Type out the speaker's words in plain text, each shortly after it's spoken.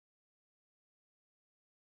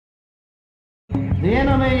The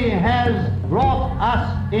enemy has brought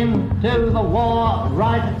us into the war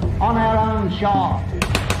right on our own shore.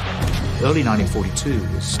 Early 1942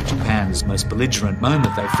 was Japan's most belligerent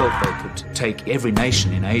moment. They felt they could take every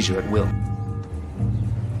nation in Asia at will.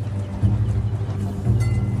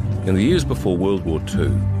 In the years before World War II,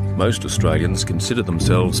 most Australians considered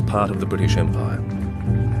themselves part of the British Empire.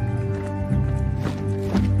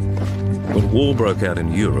 When war broke out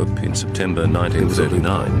in Europe in September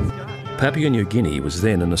 1939, Papua New Guinea was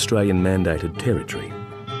then an Australian-mandated territory.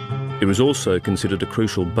 It was also considered a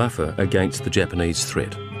crucial buffer against the Japanese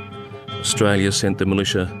threat. Australia sent the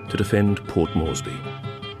militia to defend Port Moresby.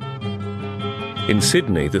 In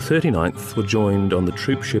Sydney, the 39th were joined on the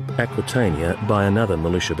troop ship Aquitania by another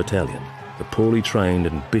militia battalion, the poorly trained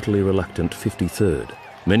and bitterly reluctant 53rd,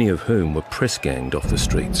 many of whom were press-ganged off the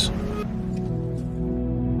streets.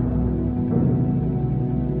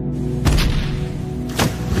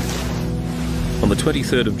 On the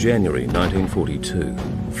 23rd of January 1942,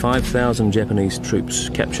 5,000 Japanese troops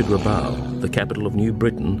captured Rabaul, the capital of New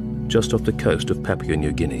Britain, just off the coast of Papua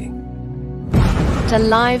New Guinea. The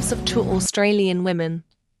lives of two Australian women,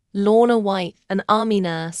 Lorna Whyte, an army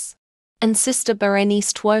nurse, and Sister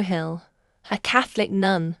Berenice Twohill, a Catholic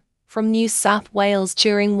nun from New South Wales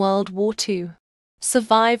during World War II,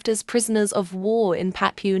 survived as prisoners of war in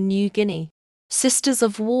Papua New Guinea. Sisters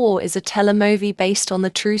of War is a telemovie based on the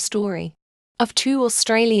true story of two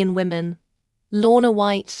Australian women, Lorna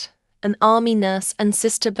Whyte, an army nurse, and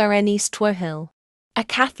Sister Berenice Twohill, a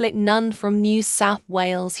Catholic nun from New South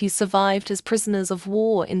Wales who survived as prisoners of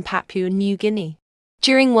war in Papua New Guinea.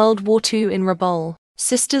 During World War II in Rabaul,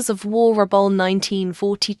 Sisters of War Rabaul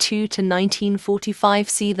 1942 to 1945.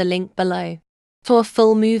 See the link below for a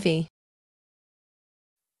full movie.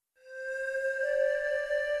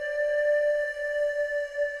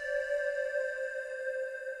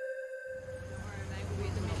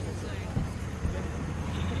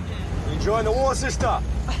 You enjoying the war, sister?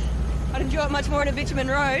 I'd enjoy it much more in a bitumen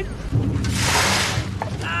road.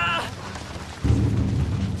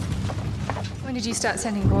 When did you start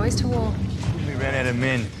sending boys to war? We ran out of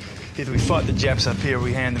men. Either we fight the Japs up here or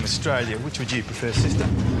we hand them Australia. Which would you prefer, sister?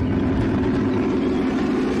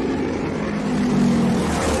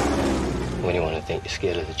 When you want to think you're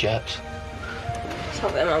scared of the Japs? It's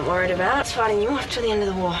not them I'm worried about. It's fighting you off to the end of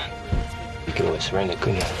the war. You could always surrender,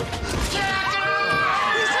 couldn't you?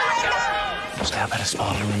 So how about a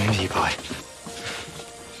smile to remember you by?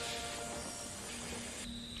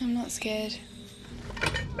 I'm not scared.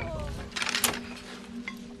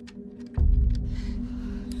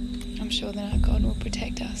 I'm sure that our God will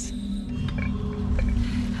protect us.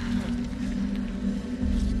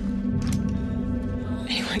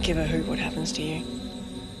 He won't give a hoot what happens to you.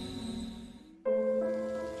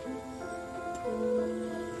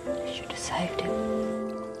 I should have saved him.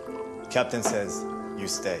 Captain says you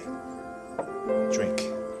stay. Drink.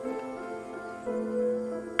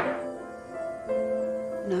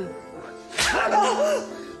 No.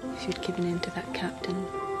 If you'd given in to that captain,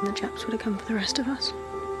 the Japs would have come for the rest of us.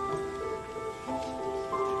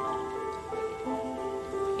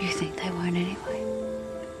 You think they won't anyway?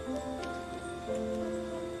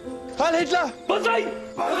 Heil Hitler! Banzai!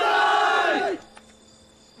 Banzai!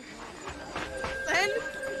 Len!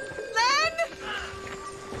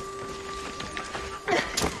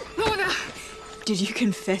 Lorna! Did you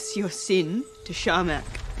confess your sin to Sharmak?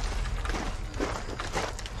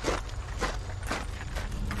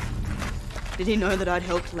 Did he know that I'd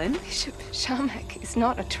helped Len? Bishop Sharmak is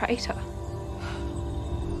not a traitor.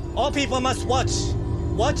 All people must watch.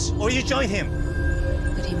 Watch or you join him.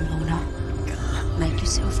 Let him, Lorna. Make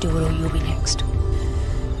yourself do it or you'll be next.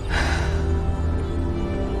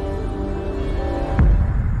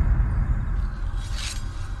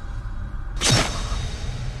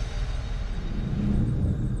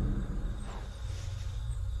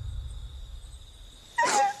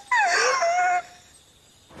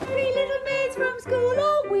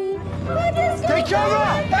 Take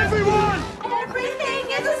cover! Everyone! Everything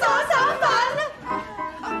is a source of fun!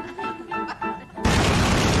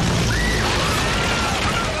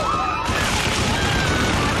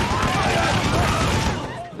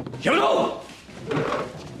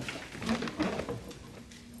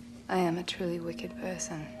 I am a truly wicked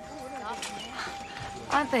person.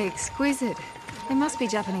 Aren't they exquisite? They must be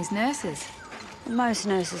Japanese nurses. Most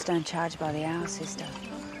nurses don't charge by the hour, sister.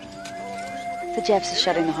 The Japs are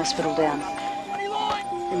shutting the hospital down.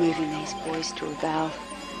 They're moving these boys to Rabaul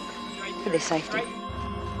for their safety.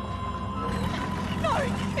 No!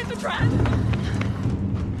 It's a trap!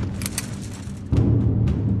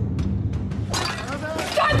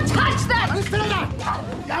 Don't touch that!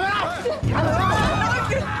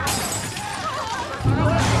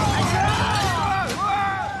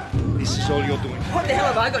 you're doing. What the hell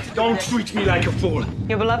have I got to do? Don't treat me like a fool.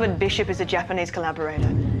 Your beloved bishop is a Japanese collaborator,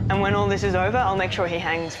 and when all this is over, I'll make sure he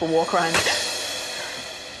hangs for war crimes.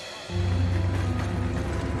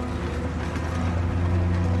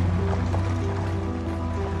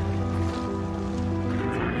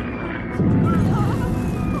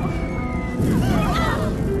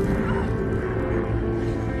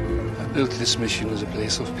 I built this mission as a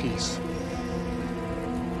place of peace.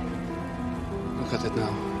 Look at it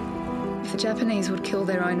now. If the Japanese would kill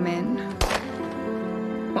their own men,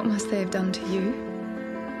 what must they have done to you?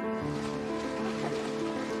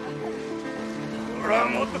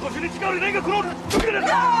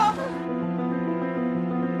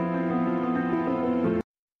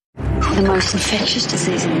 The most infectious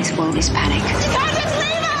disease in this world is panic.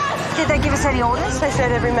 Did they give us any orders? They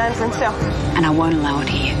said every man for himself. And I won't allow it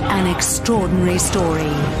here. An extraordinary story.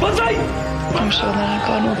 I'm sure that our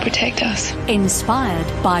God will protect us. Inspired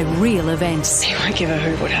by real events. You won't give a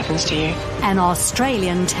hoot what happens to you. An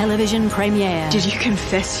Australian television premiere. Did you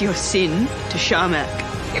confess your sin to Shamak?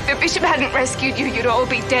 If the bishop hadn't rescued you, you'd all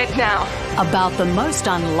be dead now. About the most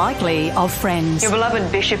unlikely of friends. Your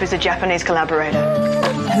beloved bishop is a Japanese collaborator.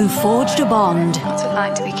 Who forged a bond. What's it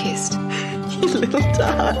like to be kissed? You little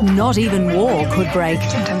tart. Not even war could break.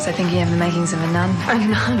 Sometimes I think you have the makings of a nun. A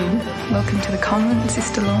nun? Welcome to the convent,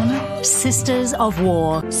 Sister Lorna. Sisters of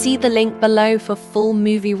War. See the link below for full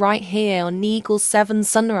movie right here on Eagle 7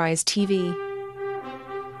 Sunrise TV.